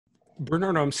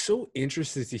Bernardo, I'm so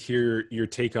interested to hear your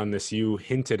take on this. You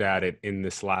hinted at it in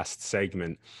this last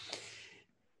segment.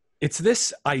 It's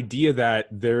this idea that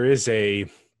there's a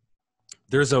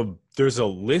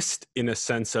list, in a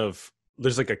sense of,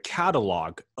 there's like a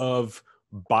catalog of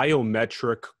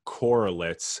biometric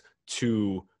correlates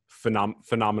to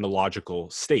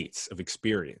phenomenological states of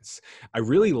experience. I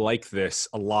really like this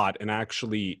a lot. And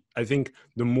actually, I think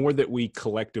the more that we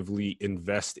collectively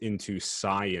invest into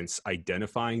science,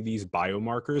 identifying these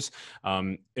biomarkers,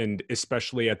 and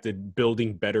especially at the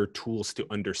building better tools to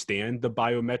understand the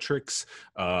biometrics,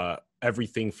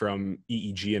 everything from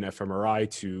EEG and fMRI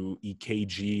to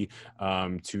EKG,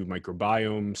 to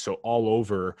microbiome, so all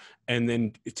over, and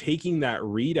then taking that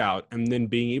readout and then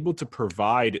being able to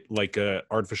provide like a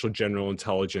artificial general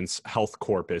intelligence health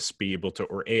corpus, be able to,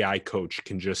 or AI coach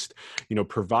can just,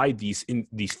 provide these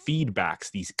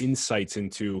feedbacks, these insights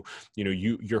into,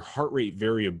 your heart rate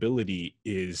variability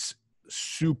is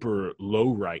super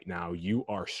low right now. You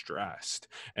are stressed,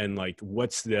 and like,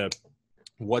 what's the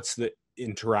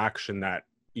interaction that,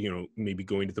 maybe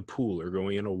going to the pool or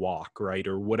going on a walk, right,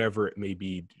 or whatever it may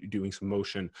be, doing some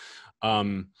motion.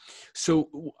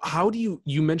 So how do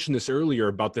you mentioned this earlier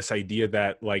about this idea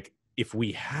that, like, if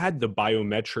we had the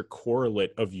biometric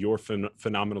correlate of your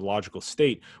phenomenological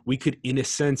state, we could, in a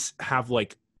sense, have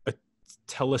like a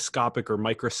telescopic or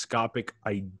microscopic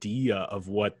idea of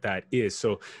what that is.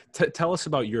 So tell us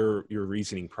about your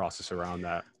reasoning process around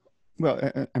that.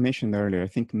 Well, I mentioned earlier, I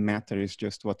think matter is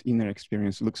just what inner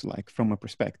experience looks like from a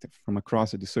perspective, from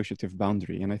across a dissociative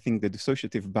boundary. And I think the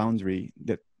dissociative boundary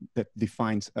that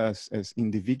defines us as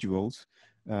individuals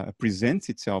presents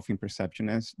itself in perception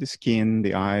as the skin,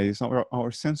 the eyes,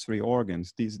 our sensory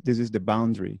organs. This is the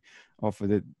boundary of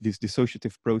this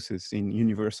dissociative process in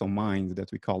universal mind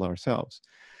that we call ourselves.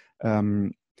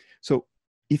 So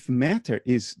if matter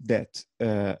is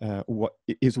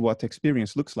what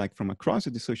experience looks like from across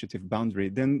a dissociative boundary,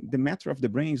 then the matter of the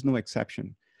brain is no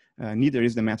exception. Neither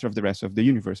is the matter of the rest of the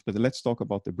universe, but let's talk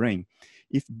about the brain.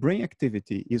 If brain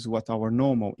activity is what our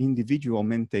normal individual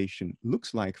mentation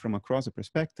looks like from across a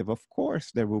perspective, of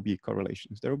course there will be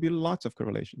correlations. There will be lots of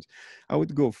correlations. I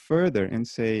would go further and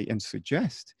say and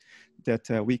suggest that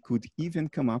we could even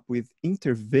come up with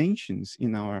interventions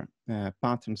in our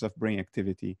patterns of brain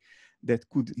activity that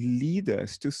could lead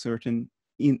us to certain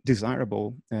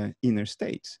desirable inner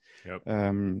states. Yep.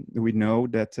 We know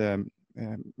that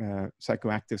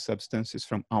psychoactive substances,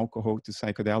 from alcohol to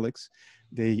psychedelics,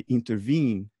 they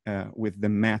intervene with the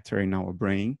matter in our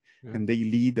brain, and they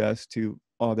lead us to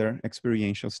other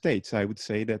experiential states. I would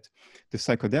say that the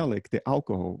psychedelic, the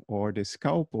alcohol, or the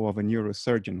scalpel of a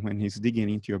neurosurgeon when he's digging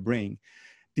into your brain,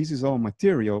 this is all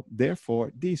material.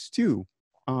 Therefore, these two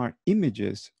are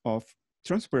images of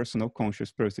transpersonal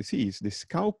conscious processes. The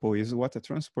scalpel is what a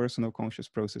transpersonal conscious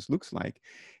process looks like,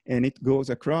 and it goes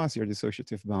across your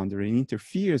dissociative boundary and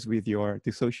interferes with your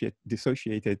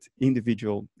dissociated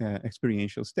individual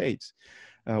experiential states.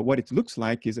 What it looks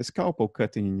like is a scalpel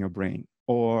cutting in your brain,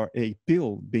 or a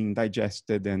pill being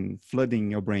digested and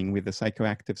flooding your brain with a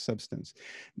psychoactive substance.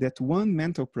 That one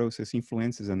mental process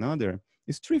influences another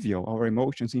is trivial. Our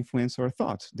emotions influence our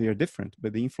thoughts. They are different,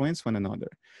 but they influence one another.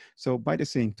 So by the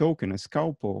same token, a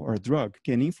scalpel or a drug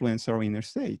can influence our inner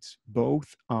states.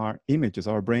 Both are images.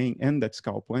 Our brain and that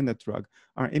scalpel and that drug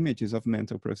are images of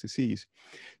mental processes.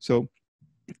 So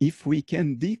if we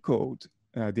can decode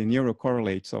the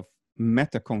neurocorrelates of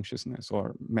meta-consciousness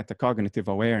or metacognitive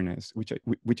awareness,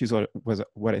 which is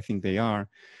what I think they are,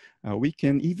 we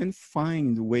can even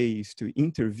find ways to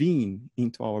intervene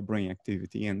into our brain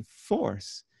activity and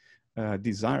force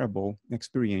desirable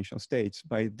experiential states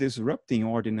by disrupting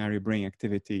ordinary brain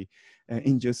activity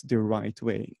in just the right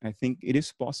way. I think it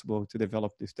is possible to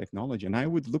develop this technology, and I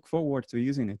would look forward to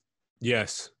using it.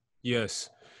 Yes.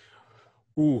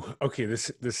 Ooh, okay.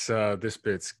 This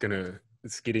bit's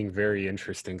it's getting very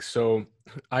interesting. So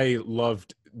I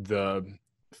loved the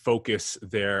focus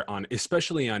there on,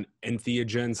 especially on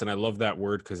entheogens, and I love that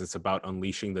word because it's about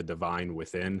unleashing the divine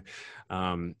within.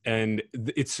 And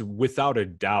it's without a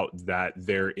doubt that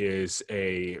there is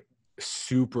a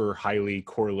super highly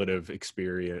correlative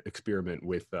experiment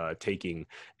with taking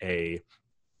a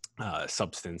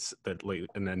substance, that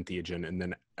an entheogen, and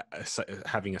then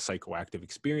having a psychoactive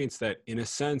experience that, in a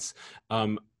sense,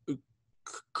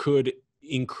 could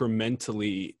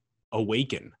incrementally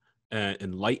awaken and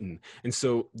enlighten. And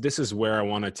so this is where I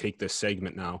want to take this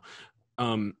segment now.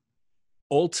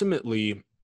 Ultimately,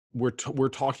 we're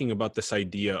talking about this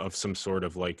idea of some sort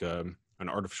of like an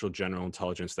artificial general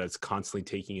intelligence that's constantly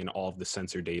taking in all of the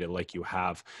sensor data, like you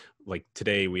have, like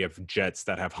today we have jets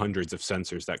that have hundreds of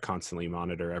sensors that constantly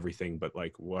monitor everything, but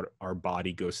like what our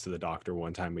body goes to the doctor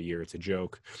one time a year, it's a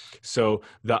joke. So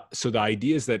the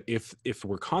idea is that if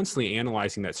we're constantly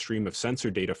analyzing that stream of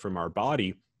sensor data from our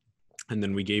body, and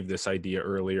then we gave this idea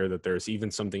earlier that there's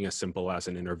even something as simple as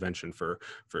an intervention for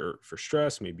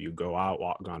stress. Maybe you go out,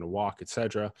 go on a walk,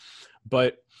 etc.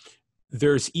 But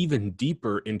there's even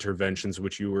deeper interventions,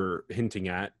 which you were hinting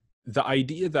at. The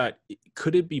idea that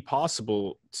could it be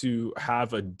possible to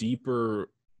have a deeper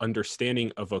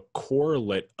understanding of a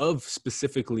correlate of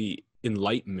specifically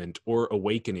enlightenment or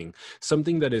awakening,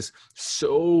 something that is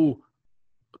so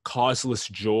causeless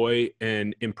joy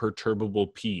and imperturbable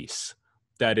peace,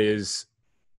 that is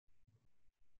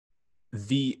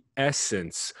the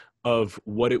essence of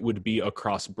what it would be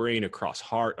across brain, across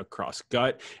heart, across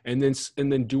gut, and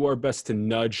then do our best to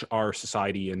nudge our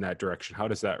society in that direction. How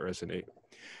does that resonate?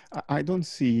 I don't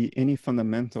see any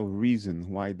fundamental reason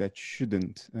why that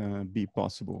shouldn't be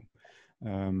possible.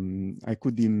 I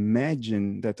could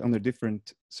imagine that under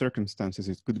different circumstances,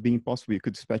 it could be impossible. You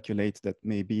could speculate that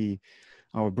maybe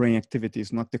our brain activity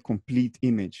is not the complete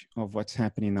image of what's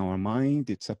happening in our mind.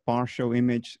 It's a partial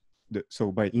image.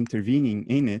 So by intervening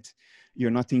in it,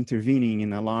 you're not intervening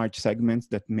in a large segment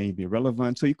that may be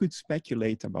relevant. So you could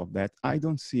speculate about that. I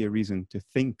don't see a reason to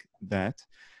think that.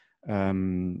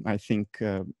 I think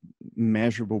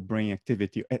measurable brain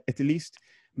activity, at least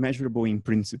measurable in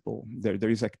principle. There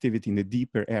is activity in the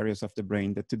deeper areas of the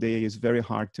brain that today is very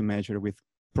hard to measure with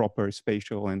proper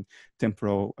spatial and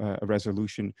temporal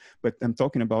resolution. But I'm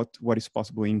talking about what is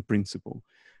possible in principle.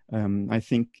 I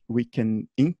think we can,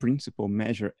 in principle,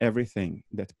 measure everything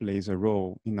that plays a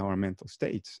role in our mental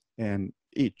states. And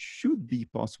it should be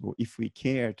possible if we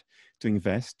cared to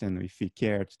invest and if we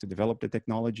cared to develop the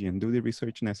technology and do the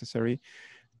research necessary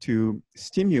to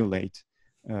stimulate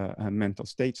mental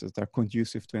states that are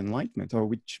conducive to enlightenment, or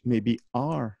which maybe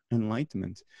are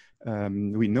enlightenment.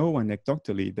 We know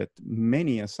anecdotally that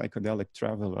many a psychedelic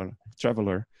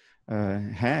traveler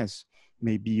has,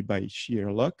 maybe by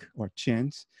sheer luck or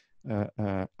chance,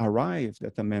 arrived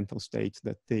at a mental state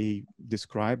that they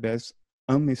describe as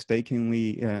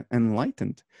unmistakably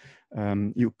enlightened.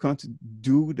 You can't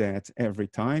do that every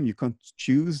time. You can't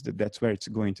choose that that's where it's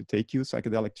going to take you.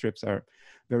 Psychedelic trips are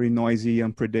very noisy,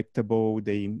 unpredictable.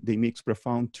 They mix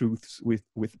profound truths with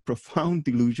profound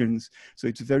delusions. So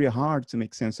it's very hard to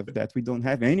make sense of that. We don't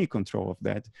have any control of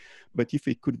that. But if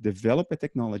we could develop a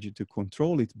technology to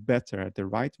control it better at the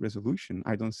right resolution,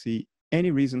 I don't see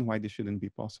any reason why this shouldn't be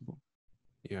possible.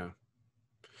 Yeah.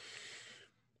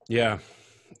 Yeah.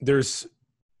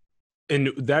 And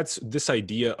that's this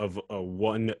idea of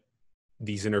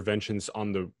these interventions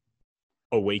on the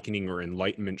awakening or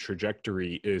enlightenment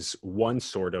trajectory is one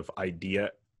sort of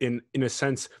idea. In a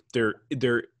sense,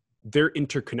 they're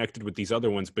interconnected with these other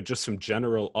ones, but just some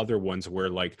general other ones where,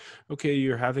 like, okay,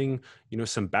 you're having,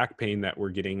 some back pain, that we're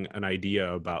getting an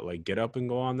idea about, like, get up and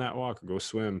go on that walk or go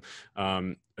swim.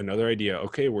 Another idea,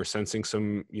 okay, we're sensing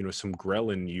some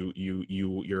ghrelin,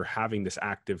 you're having this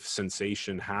active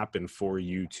sensation happen for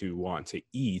you to want to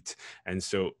eat, and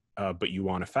so but you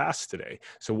want to fast today.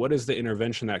 So what is the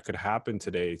intervention that could happen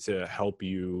today to help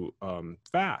you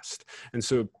fast? And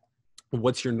so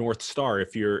what's your North Star?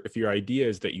 If your idea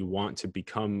is that you want to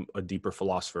become a deeper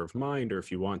philosopher of mind, or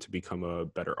if you want to become a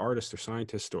better artist or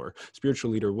scientist or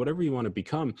spiritual leader, whatever you want to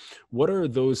become, what are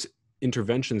those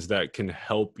interventions that can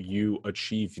help you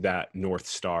achieve that North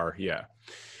Star? Yeah.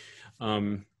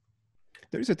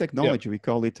 There is a technology, we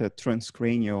call it a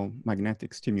transcranial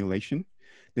magnetic stimulation.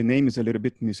 The name is a little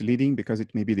bit misleading because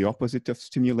it may be the opposite of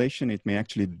stimulation. It may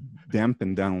actually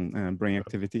dampen down brain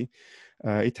activity.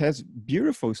 It has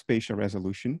beautiful spatial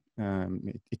resolution.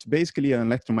 It's basically an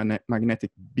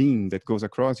electromagnetic beam that goes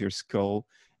across your skull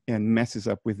and messes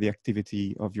up with the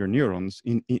activity of your neurons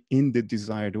in the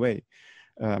desired way.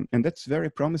 And that's very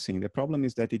promising. The problem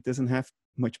is that it doesn't have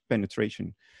much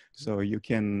penetration. So you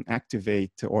can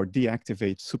activate or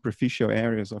deactivate superficial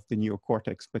areas of the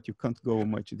neocortex, but you can't go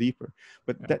much deeper.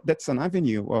 But that's an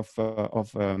avenue of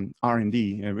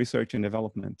R&D, research and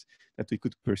development, that we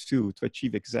could pursue to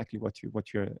achieve exactly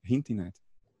what you're hinting at.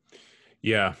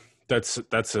 Yeah, that's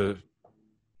a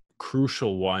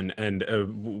crucial one. And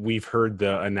we've heard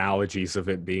the analogies of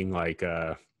it being like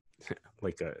a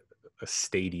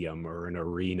stadium or an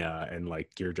arena, and like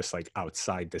you're just like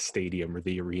outside the stadium or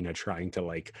the arena trying to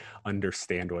like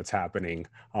understand what's happening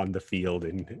on the field,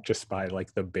 and just by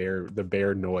like the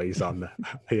bare noise on the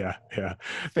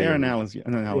fair analogy.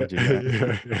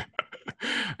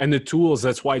 And the tools,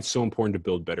 that's why it's so important to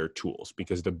build better tools,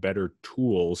 because the better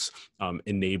tools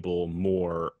enable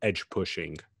more edge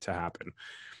pushing to happen.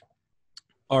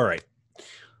 All right.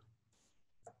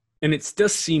 And it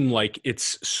does seem like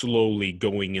it's slowly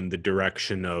going in the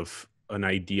direction of an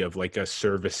idea of like a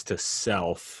service to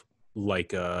self,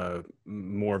 like a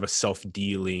more of a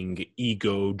self-dealing,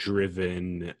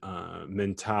 ego-driven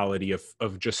mentality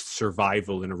of just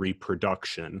survival and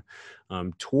reproduction,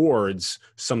 towards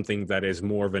something that is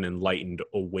more of an enlightened,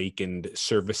 awakened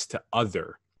service to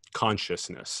other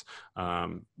consciousness.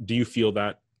 Do you feel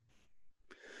that?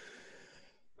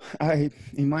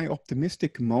 In my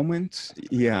optimistic moments,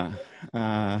 yeah.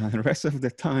 The rest of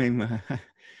the time,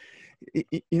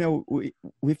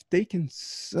 we've taken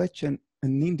such an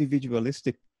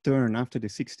individualistic turn after the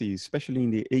 60s, especially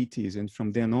in the 80s and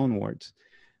from then onwards,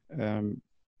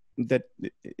 that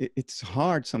it's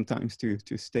hard sometimes to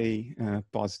stay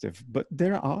positive. But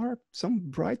there are some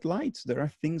bright lights. There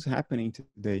are things happening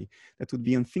today that would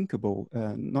be unthinkable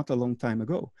not a long time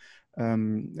ago.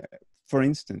 For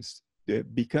instance,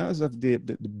 because of the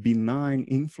benign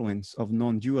influence of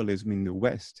non-dualism in the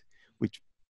West, which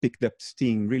picked up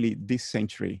steam really this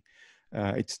century.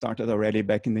 It started already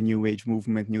back in the New Age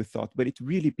movement, New Thought, but it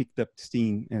really picked up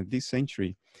steam this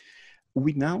century.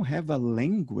 We now have a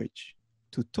language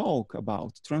to talk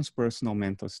about transpersonal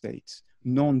mental states,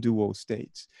 non-dual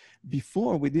states.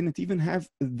 Before, we didn't even have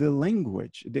the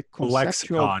language, the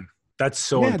conceptual... Lexicon. That's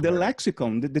so important. The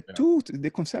lexicon,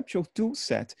 the conceptual tool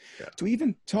set to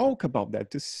even talk about that,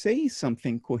 to say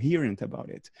something coherent about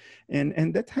it.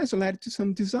 And that has led to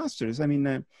some disasters. I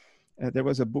mean, there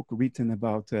was a book written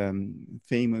about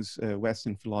famous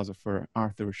Western philosopher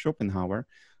Arthur Schopenhauer.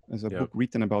 There's a book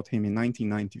written about him in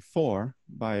 1994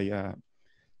 by a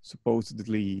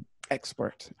supposedly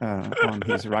expert on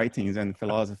his writings and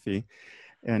philosophy.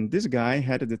 And this guy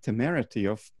had the temerity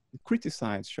of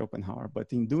criticize Schopenhauer,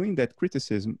 but in doing that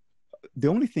criticism, the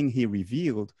only thing he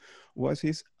revealed was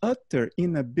his utter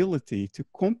inability to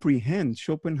comprehend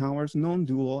Schopenhauer's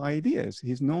non-dual ideas,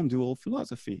 his non-dual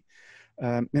philosophy.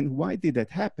 And why did that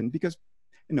happen? Because,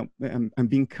 I'm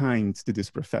being kind to this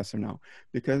professor now,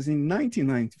 because in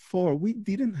 1994, we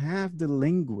didn't have the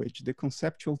language, the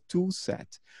conceptual tool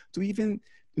set to even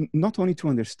not only to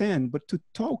understand, but to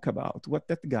talk about what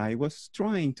that guy was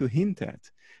trying to hint at.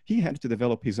 He had to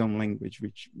develop his own language,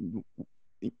 which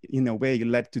in a way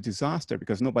led to disaster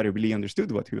because nobody really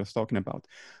understood what he was talking about.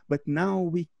 But now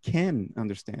we can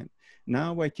understand.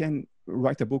 Now I can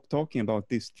write a book talking about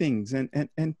these things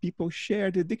and people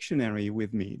share the dictionary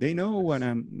with me. They know what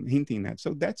I'm hinting at.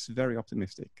 So that's very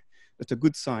optimistic. That's a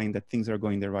good sign that things are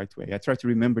going the right way. I try to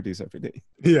remember this every day.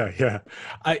 Yeah.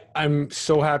 I'm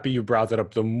so happy you brought that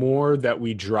up. The more that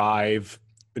we drive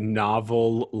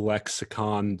novel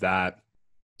lexicon that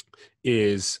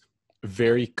is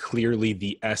very clearly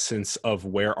the essence of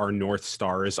where our North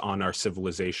Star is on our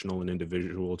civilizational and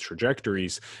individual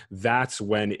trajectories, that's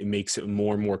when it makes it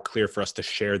more and more clear for us to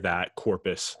share that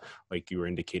corpus, like you were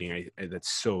indicating. That's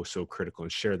so critical,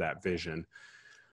 and share that vision.